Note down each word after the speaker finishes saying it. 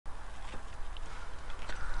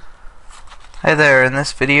Hi there, in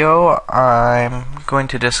this video I'm going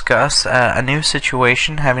to discuss a new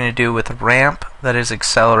situation having to do with a ramp that is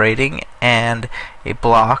accelerating and a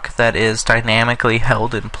block that is dynamically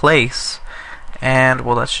held in place. And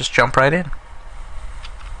well, let's just jump right in.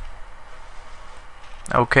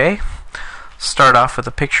 Okay, start off with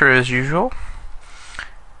a picture as usual.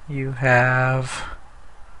 You have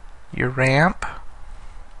your ramp,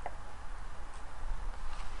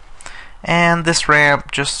 and this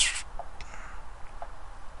ramp, just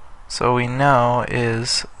so we know,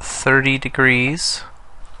 is 30 degrees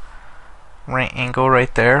right angle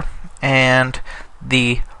right there, and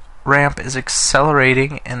the ramp is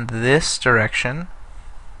accelerating in this direction.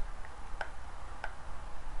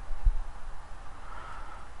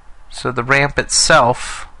 So the ramp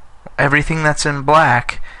itself, everything that's in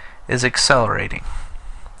black, is accelerating.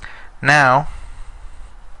 Now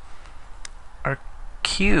our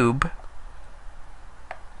cube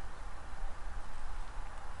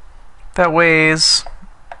that weighs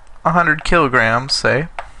 100 kilograms, say,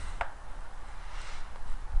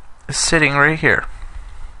 is sitting right here.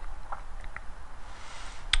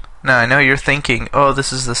 Now I know you're thinking, oh,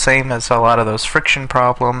 this is the same as a lot of those friction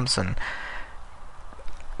problems, and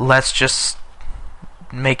let's just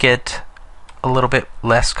make it a little bit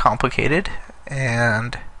less complicated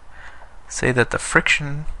and say that the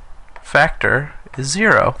friction factor is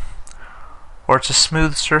 0. Or it's a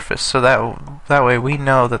smooth surface, so that way we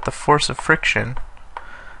know that the force of friction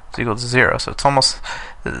is equal to 0. So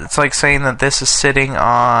it's like saying that this is sitting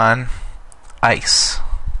on ice.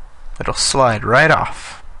 It'll slide right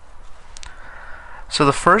off. So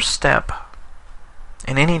the first step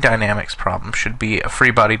in any dynamics problem should be a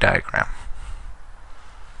free body diagram,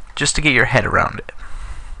 just to get your head around it.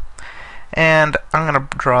 And I'm going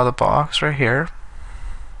to draw the box right here.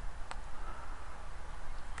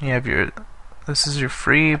 You have this is your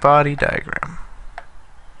free body diagram.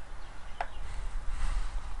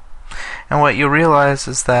 And what you'll realize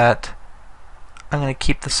is that I'm going to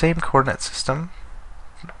keep the same coordinate system,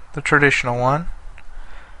 the traditional one,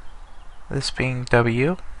 this being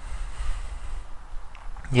W.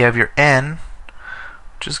 You have your N,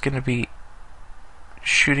 which is going to be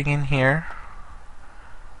shooting in here.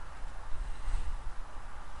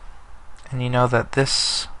 And you know that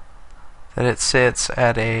it sits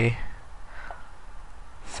at a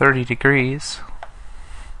 30 degrees.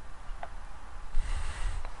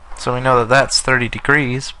 So we know that that's 30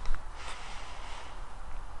 degrees.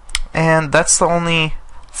 And that's the only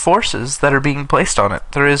forces that are being placed on it.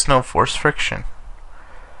 There is no force friction.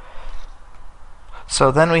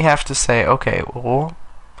 So then we have to say, okay, well,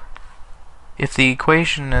 if the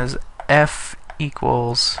equation is F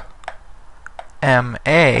equals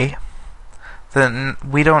ma, then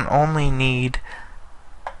we don't only need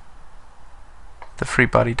the free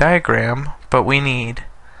body diagram, but we need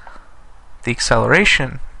the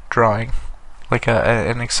acceleration drawing, like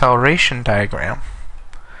an acceleration diagram,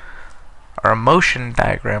 or a motion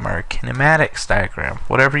diagram, or a kinematics diagram,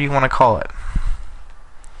 whatever you want to call it.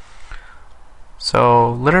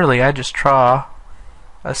 So literally I just draw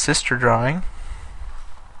a sister drawing,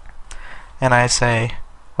 and I say,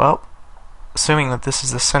 well, assuming that this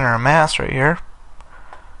is the center of mass right here,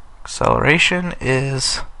 acceleration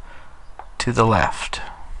is to the left.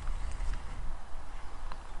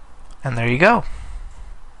 And there you go.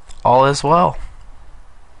 All is well.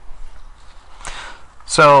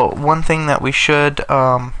 So one thing that we should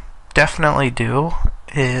definitely do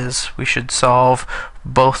is we should solve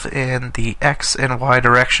both in the X and Y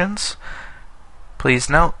directions. Please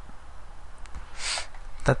note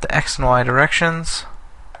that the X and Y directions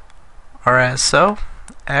are as so,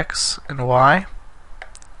 X and Y.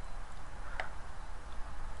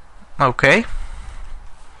 Okay,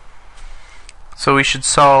 so we should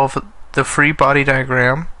solve the free body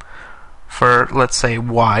diagram for, let's say,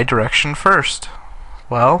 Y direction first.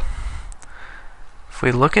 Well, if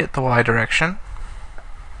we look at the Y direction,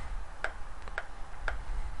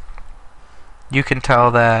 you can tell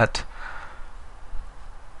that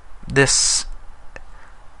this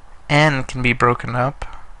N can be broken up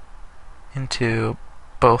into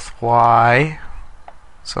both Y,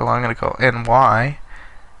 so I'm going to call NY,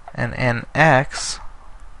 and NX.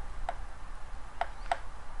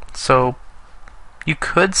 So you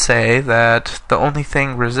could say that the only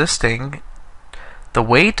thing resisting the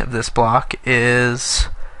weight of this block is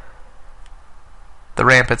the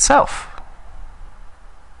ramp itself,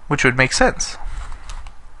 which would make sense.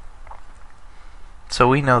 So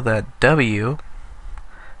we know that W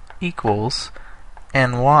equals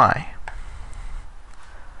NY.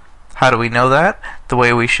 How do we know that? The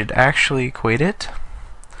way we should actually equate it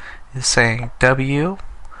is saying W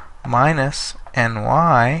minus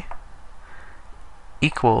ny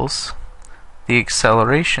equals the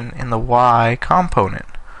acceleration in the y component,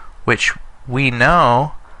 which we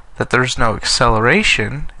know that there's no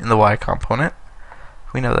acceleration in the y component.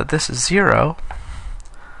 We know that this is 0,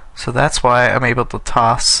 so that's why I'm able to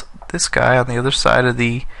toss this guy on the other side of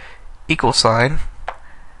the equal sign,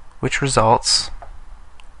 which results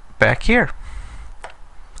back here.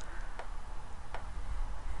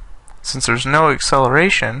 Since there's no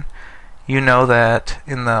acceleration, you know that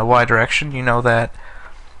in the y direction, you know that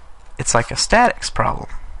it's like a statics problem.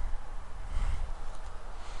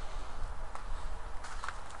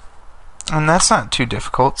 And that's not too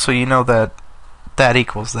difficult, so you know that that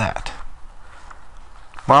equals that.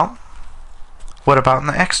 Well, what about in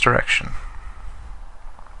the x direction?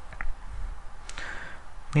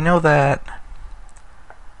 We know that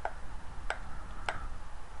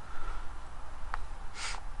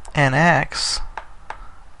nx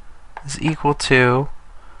is equal to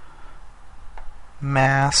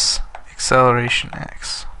mass acceleration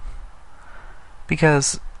x,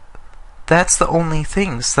 because that's the only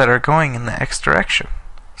things that are going in the x direction.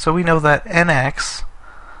 So we know that nx,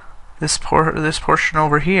 this portion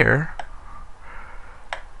over here,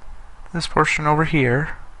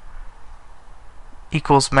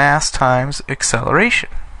 equals mass times acceleration,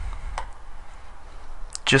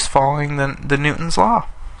 just following the Newton's law.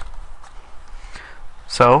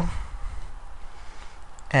 So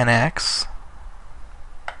nx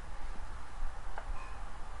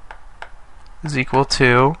is equal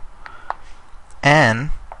to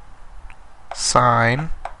n sine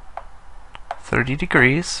 30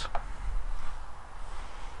 degrees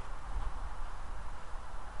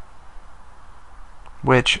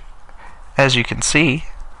which, as you can see,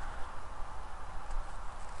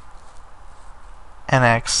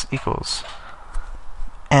 nx equals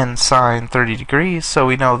n sine 30 degrees, so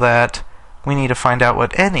we know that we need to find out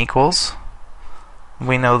what n equals.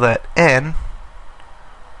 We know that n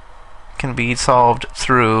can be solved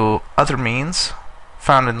through other means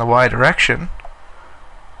found in the y direction,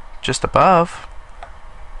 just above.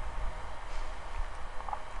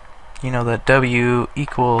 You know that w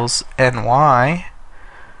equals ny,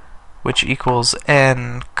 which equals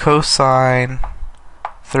n cosine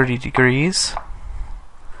 30 degrees.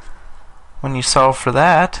 When you solve for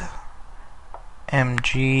that,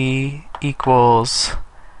 mg equals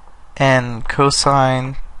n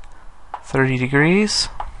cosine 30 degrees.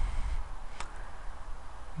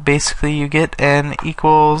 Basically, you get n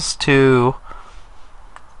equals to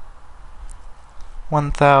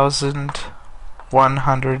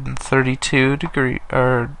 1,132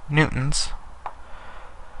 newtons.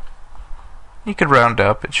 You could round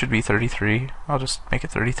up, it should be 33. I'll just make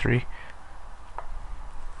it 33.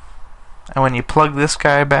 And when you plug this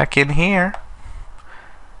guy back in here,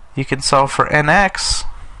 you can solve for nx.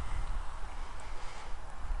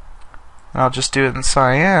 And I'll just do it in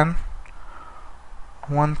cyan.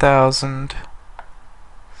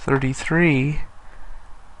 1,033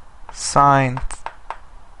 sine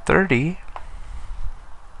 30,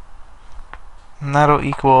 and that'll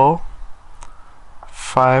equal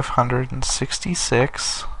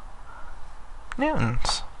 566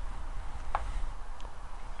 newtons.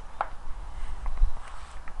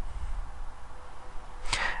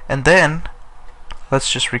 And then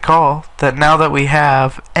let's just recall that now that we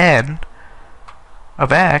have n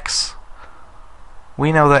of x,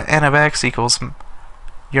 we know that n of x equals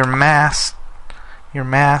your mass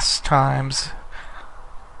times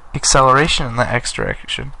acceleration in the x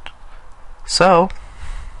direction. So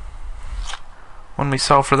when we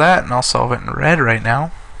solve for that, and I'll solve it in red right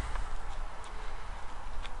now,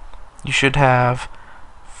 you should have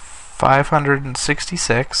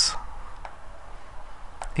 566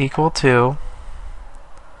 equal to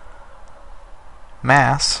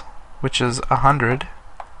mass, which is 100,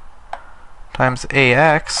 times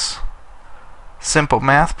ax, simple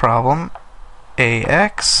math problem,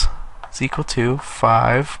 ax is equal to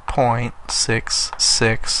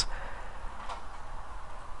 5.66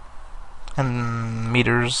 and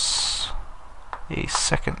meters a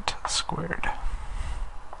second squared.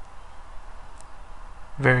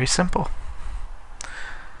 Very simple.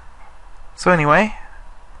 So anyway,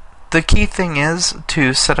 the key thing is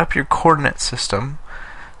to set up your coordinate system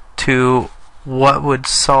to what would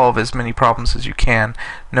solve as many problems as you can.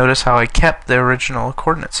 Notice how I kept the original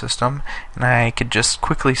coordinate system, and I could just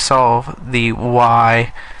quickly solve the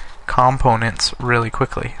y components really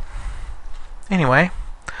quickly. Anyway,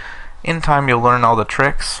 in time you'll learn all the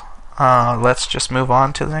tricks. Let's just move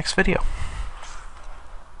on to the next video.